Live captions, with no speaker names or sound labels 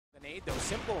Nade though,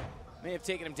 Simple may have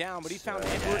taken him down, but he found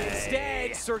Edward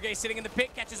instead. Sergey sitting in the pit,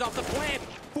 catches off the plant.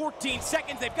 14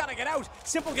 seconds, they've got to get out.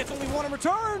 Simple gets only one in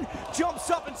return. Jumps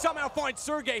up and somehow finds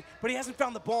Sergey, but he hasn't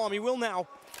found the bomb. He will now.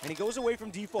 And he goes away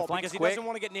from default because he doesn't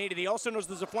want to get naded. He also knows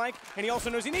there's a flank, and he also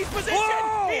knows he needs position.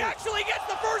 Whoa! He actually gets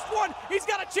the first one. He's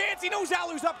got a chance. He knows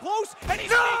Alu's up close, and he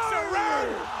sneaks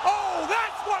around. Oh,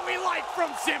 that's what we like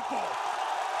from Simple.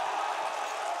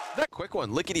 That quick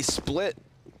one, lickety split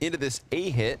into this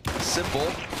A hit.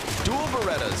 Simple. Dual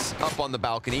Berettas up on the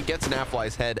balcony, gets an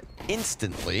Affly's head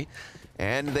instantly.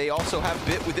 And they also have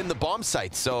Bit within the bomb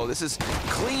site, so this is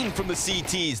clean from the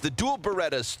CTs. The dual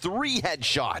Berettas, 3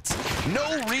 headshots.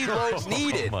 No reloads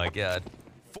needed. Oh my god.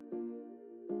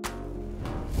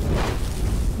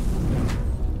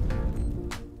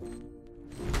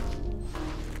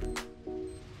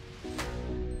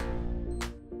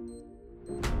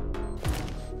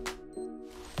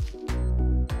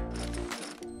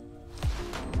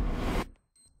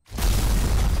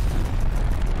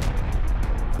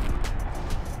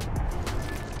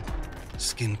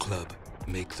 Skin Club,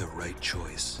 make the right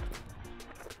choice.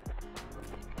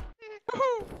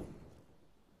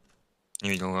 Не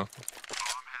видел его.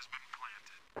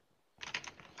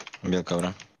 Бил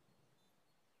ковра.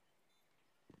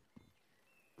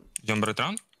 Идем брать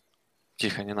раунд?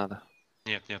 Тихо, не надо.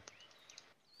 Нет, нет.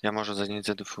 Я, может, занять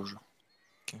задефужу.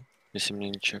 Окей. Если мне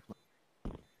не чекнут.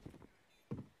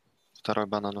 Второй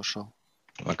банан ушел.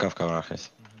 ВК в коврах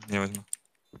есть. Не возьму.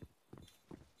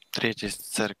 3-й из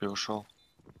церкви ушел.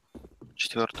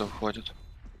 4-й уходит.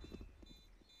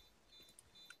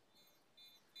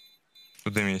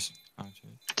 Тут дым есть.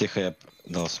 Тихо, я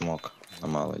дал смог на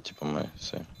малый, типа мы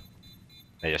все.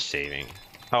 They're just saving.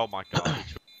 Oh my god.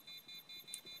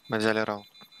 Мы взяли раунд.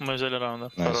 Мы взяли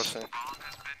раунд, да. Nice.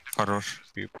 Хорош.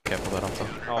 Be careful there, Hunter.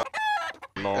 Oh,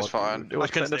 Lord. That's fine. It was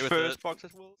I can the stay with first it. box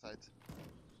as well.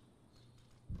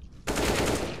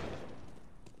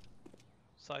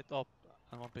 Side up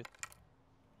and 1 pit.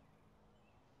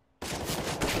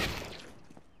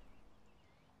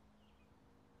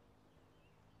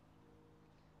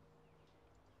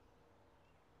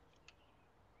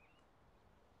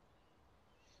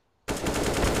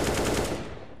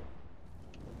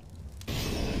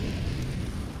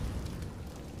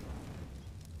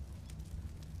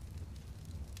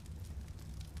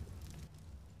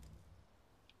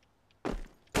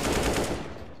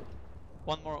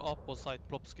 One more up on side,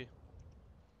 Plopsky.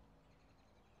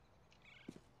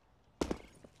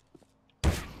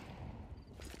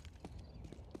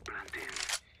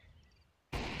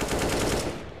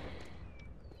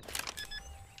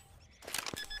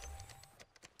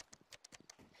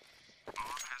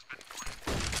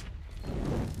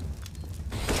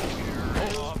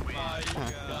 Oh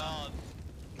my god.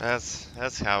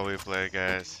 That's how we play,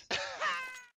 guys.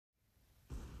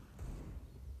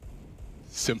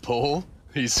 Simple.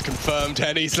 He's confirmed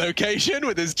Henny's location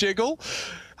with his jiggle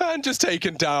and just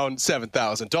taken down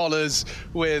 $7,000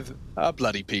 with a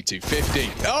bloody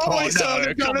P250. Oh, he's no,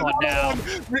 come on now.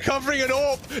 Recovering an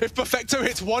AWP. If Perfecto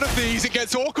hits one of these, it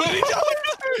gets awkward. He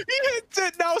hits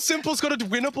it. Now Simple's got a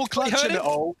winnable clutch in it.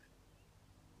 Oh.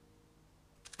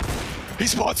 He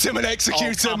spots him and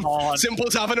executes him.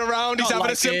 Simple's having a round. He's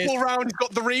having a simple round. He's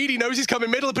got the read. He knows he's coming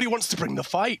middle, but he wants to bring the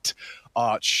fight.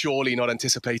 Surely not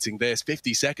anticipating this.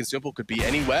 50 seconds. Simple could be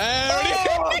anywhere.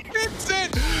 Oh! He hits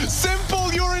it.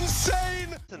 Simple, you're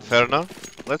insane. Inferno.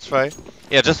 Let's try.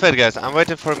 Yeah, just wait, guys. I'm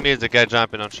waiting for me. The guy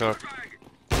jumping on short.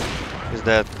 He's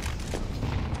dead.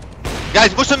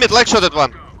 Guys, push to mid. Leg shot at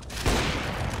one.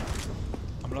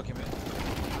 I'm blocking mid.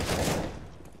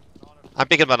 I'm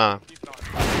picking banana.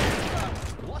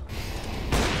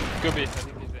 Skooby.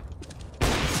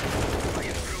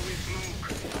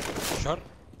 Short?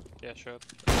 Yeah, short.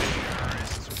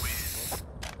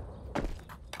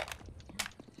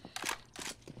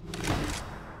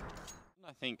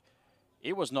 I think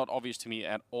it was not obvious to me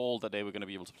at all that they were going to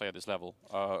be able to play at this level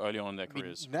early on in their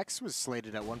careers. Next was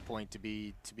slated at one point to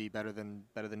be better than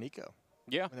niko.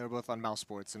 Yeah, when they were both on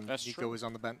Mousesports, and that's niko true. was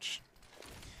on the bench.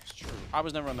 It's true. I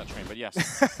was never on that train, but yes.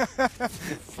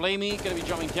 Flamey going to be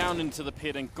jumping down into the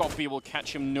pit, and Goppy will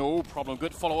catch him, no problem.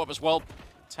 Good follow-up as well.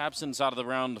 Tabson's out of the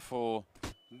round for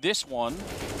this one.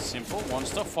 Simple wants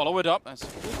to follow it up. That's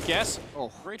a good guess.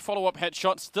 Oh, great follow-up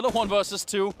headshot. Still a 1 versus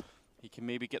 2. He can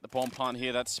maybe get the bomb plant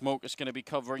here. That smoke is going to be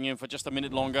covering him for just a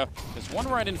minute longer. There's one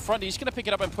right in front. He's going to pick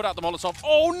it up and put out the Molotov.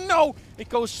 Oh, no! It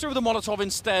goes through the Molotov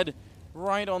instead.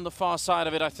 Right on the far side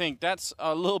of it, I think. That's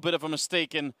a little bit of a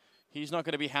mistake, and He's not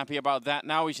going to be happy about that.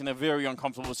 Now he's in a very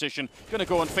uncomfortable position. Going to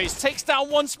go and FaZe. Takes down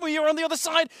one Smear on the other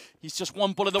side. He's just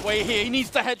one bullet away here. He needs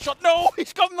the headshot. No,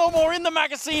 he's got no more in the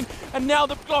magazine. And now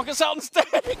the block is out instead.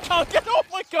 He can't get, oh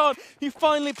my God. He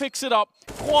finally picks it up.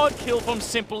 Quad kill from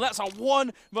symple. That's a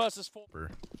 1 versus 4.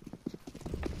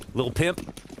 Little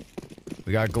pimp.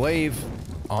 We got Glaive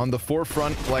on the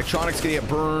forefront. Electronics gonna get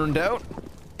burned out.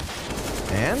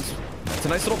 And it's a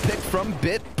nice little pick from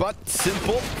Bit, but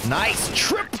symple. Nice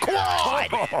trip quad!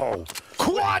 Oh,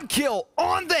 quad kill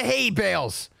on the hay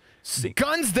bales.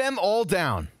 Guns them all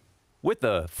down. With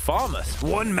the FAMAS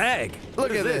 1 mag.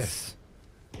 Look at this.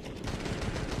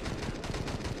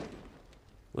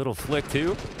 Little flick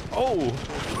too. Oh!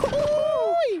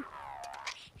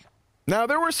 Now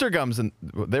there were Sirgums and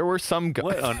there were some.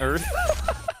 What on earth?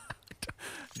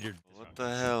 What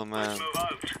the hell, man?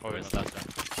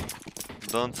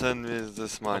 Don't send me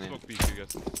this money.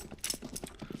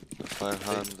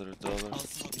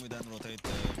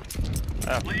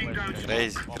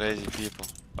 $500. Crazy people.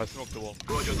 I smoked the wall.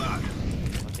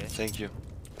 Okay. Thank you.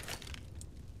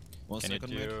 Can you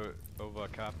do over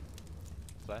cap?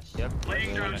 Flash. Yep.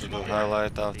 Do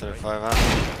highlight after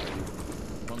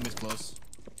 500. One is close.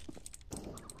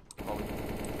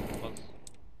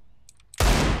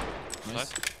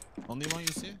 Nice. Only one you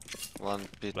see? One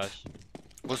pit. Flash.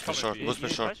 Boost me short, boost me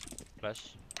short.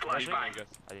 Flash.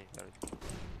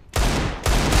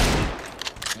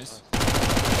 Nice.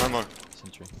 One more.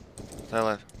 Stay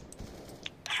alive.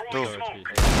 2. Oh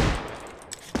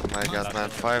my God, man.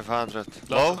 500.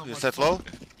 Low? You said low?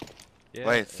 Yeah.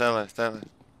 Wait, stay alive, stay alive.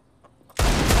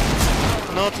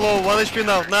 Not low, 1 HP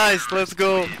now. Nice, let's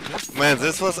go. Man,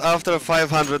 this was after a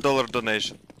 $500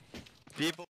 donation.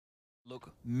 People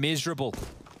look miserable.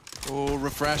 Oh,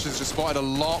 Refresh has just spotted a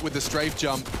lot with the strafe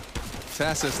jump.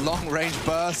 Tessa's long range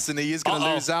bursts, and he is going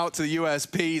to lose out to the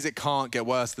USPs. It can't get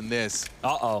worse than this.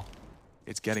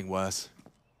 It's getting worse.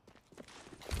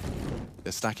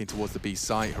 They're stacking towards the B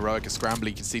site. Heroic is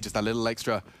scrambling. You can see just that little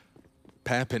extra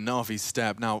pep in NaVi's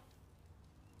step. Now,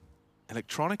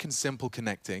 Electronic and symple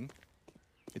connecting.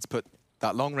 It's put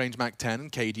that long range Mac 10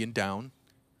 and Cadian down,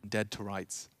 dead to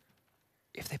rights.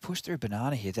 If they push through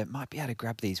Banana here, they might be able to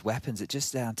grab these weapons. It's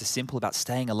just down to symple about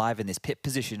staying alive in this pit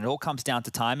position. It all comes down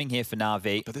to timing here for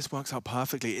NaVi. But this works out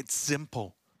perfectly. It's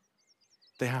simple.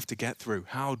 They have to get through.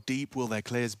 How deep will their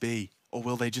clears be? Or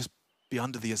will they just be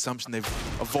under the assumption they've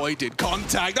avoided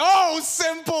contact? Oh,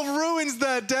 symple ruins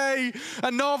their day.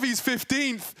 And NaVi's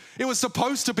 15th. It was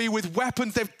supposed to be with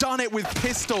weapons. They've done it with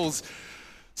pistols.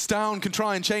 Stown can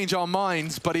try and change our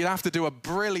minds, but he'd have to do a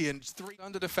brilliant 3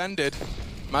 under-defended.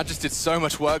 Magis did so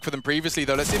much work for them previously,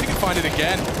 though. Let's see if he can find it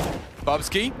again.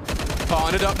 Bubsky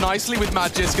partnered up nicely with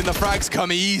Magisk, and the frags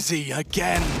come easy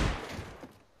again.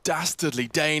 Dastardly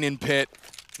Dane in pit.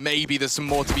 Maybe there's some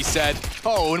more to be said.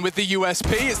 Oh, and with the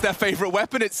USP, it's their favorite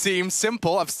weapon, it seems.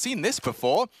 Simple. I've seen this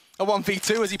before. A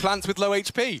 1v2 as he plants with low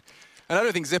HP. And I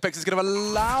don't think Zipex is going to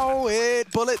allow it.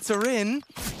 Bullets are in.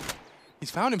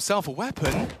 He's found himself a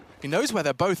weapon. He knows where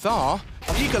they both are.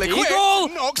 Eagle equipped,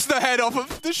 knocks the head off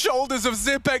of the shoulders of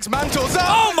Zipex. Mantles out.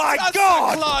 Oh my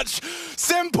God! Clutch.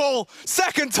 Simple.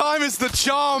 Second time is the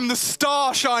charm. The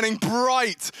star shining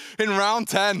bright in round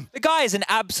 10. The guy is an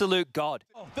absolute god.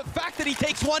 The fact that he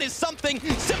takes one is something.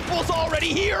 Simple's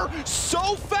already here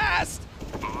so fast.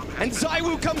 And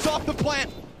Zywoo comes off the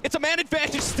plant. It's a man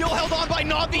advantage still held on by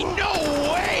NaVi. No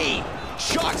way!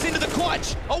 Shox into the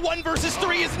clutch. A 1 versus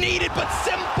 3 is needed, but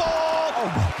Simple!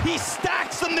 He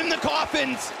stacks them in the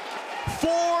coffins.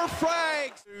 4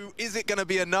 frags. Is it going to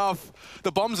be enough?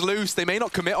 The bomb's loose. They may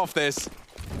not commit off this.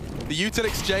 The util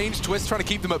exchange, Twist trying to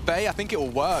keep them at bay. I think it will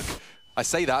work. I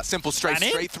say that. Simple straight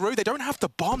through. They don't have to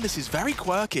bomb. This is very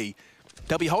quirky.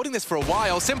 They'll be holding this for a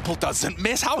while. Simple doesn't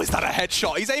miss. How is that a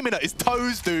headshot? He's aiming at his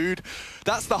toes, dude.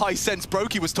 That's the high sense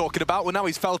Brokey was talking about. Well, now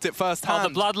he's felt it firsthand. Oh,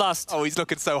 the bloodlust. Oh, he's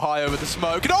looking so high over the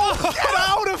smoke. And oh, get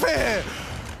out of here!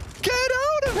 Get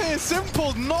out of here!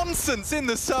 Simple nonsense in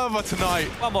the server tonight.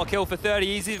 One more kill for 30,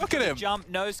 easy. Look at him. Jump,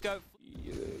 no scope.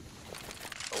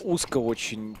 Узко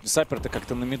очень. Заперты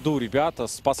как-то на миду ребята.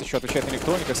 Спас еще отвечает на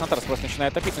электроника. xantares просто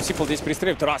начинает топить. Но симпл здесь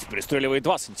пристреливает. Раз, пристреливает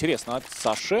 2. Интересно от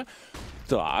Саши.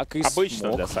 Так, и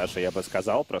обычно для Саши, я бы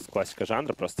сказал. Просто классика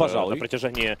жанра. Просто на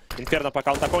протяжении Инферно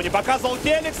пока он такого не показывал.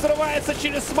 Телек срывается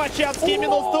через смачанский.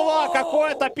 -2.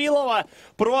 Какое Топилово.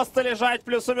 Просто лежать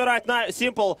плюс умирать на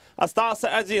симпл. Остался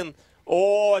один.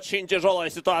 Очень тяжелая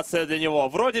ситуация для него.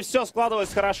 Вроде все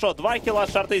складывалось хорошо. 2 килла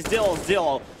шарты сделал.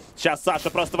 Сейчас Саша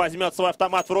просто возьмет свой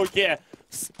автомат в руки.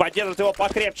 Поддержит его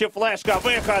покрепче флешка.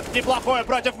 Выход неплохой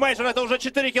против Мейджора. Это уже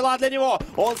 4 килла для него.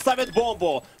 Он ставит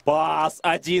бомбу. Пас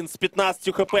 1 с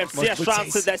 15 хп. Все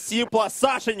шансы для Симпла.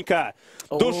 Сашенька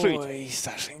душить. Ой,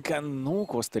 Сашенька, ну,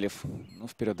 Костылев. Ну,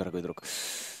 вперед, дорогой друг.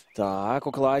 Так,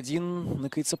 около 1.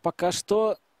 Ныкается пока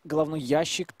что. Головной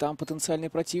ящик, там потенциальный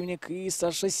противник. И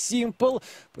Саша Симпл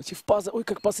против Паза. Ой,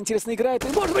 как Паз интересно играет. И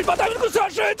может быть по таймингу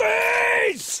Саша, это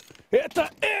эйс!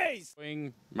 Это эйс!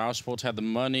 Mousesports had the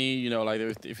money, you know, like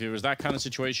if it was that kind of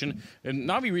situation. And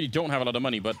NaVi really don't have a lot of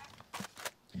money, but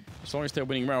as long as they're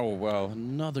winning well, well,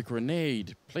 another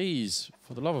grenade. Please,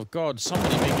 for the love of God,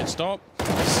 somebody make it stop.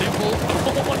 Simple.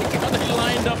 Oh my God, they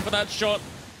lined up for that shot.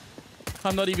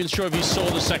 I'm not even sure if he saw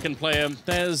the second player.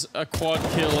 There's a quad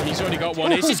kill. He's already got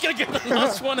one ace. He's going to get the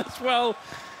last one as well.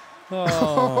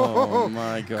 Oh,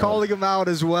 my God. Calling him out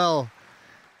as well.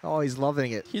 Oh, he's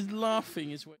loving it. He's laughing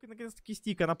his way. Наконец-таки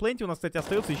стика на пленте. У нас, кстати,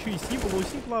 остается еще и Симпл. У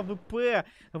Симпла ВП.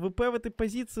 ВП в этой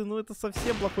позиции, ну это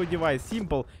совсем плохой девайс.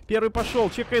 Симпл. Первый пошел.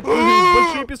 Чекает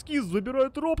большие пески.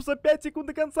 Забирает роп за 5 секунд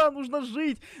до конца. Нужно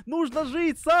жить. Нужно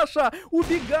жить. Саша,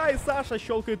 убегай. Саша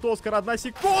щелкает Оскар. 1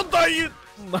 секунда и...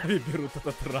 Нави берут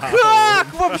этот раунд.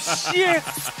 Как вообще?